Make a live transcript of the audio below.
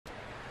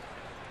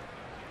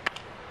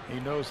He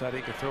knows that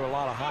he can throw a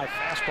lot of high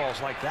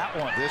fastballs like that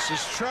one. This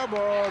is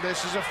trouble.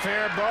 This is a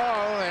fair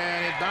ball,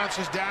 and it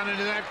bounces down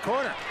into that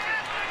corner.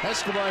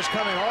 Escobar is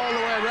coming all the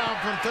way around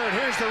from third.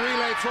 Here's the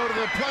relay throw to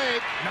the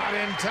plate. Not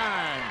in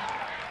time.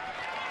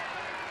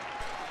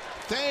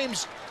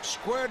 Thames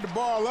squared the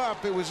ball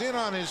up. It was in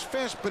on his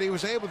fist, but he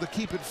was able to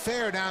keep it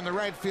fair down the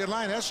right field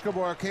line.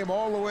 Escobar came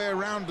all the way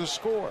around to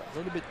score. A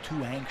little bit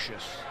too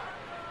anxious.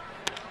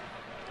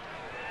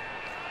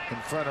 In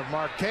front of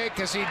Marquez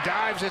as he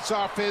dives, it's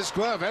off his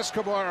glove.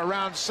 Escobar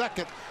around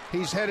second.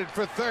 He's headed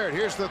for third.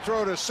 Here's the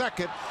throw to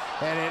second,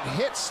 and it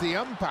hits the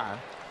umpire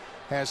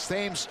as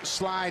Thames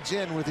slides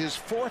in with his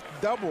fourth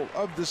double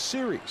of the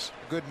series.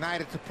 Good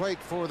night at the plate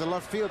for the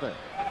left fielder.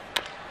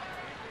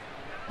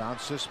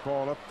 Bounce this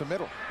ball up the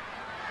middle.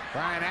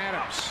 Brian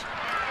Adams,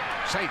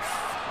 safe.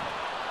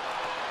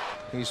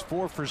 He's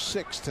 4 for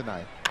 6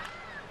 tonight.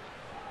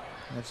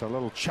 It's a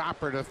little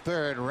chopper to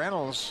third.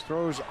 Reynolds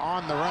throws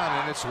on the run,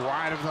 and it's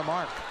wide of the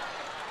mark.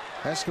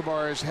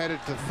 Escobar is headed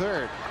to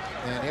third,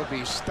 and he'll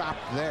be stopped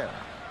there.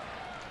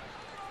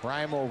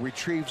 Rimo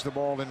retrieves the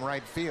ball in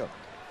right field.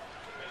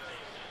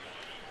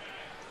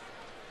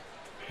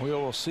 We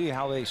will see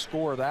how they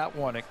score that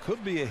one. It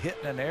could be a hit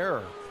and an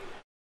error.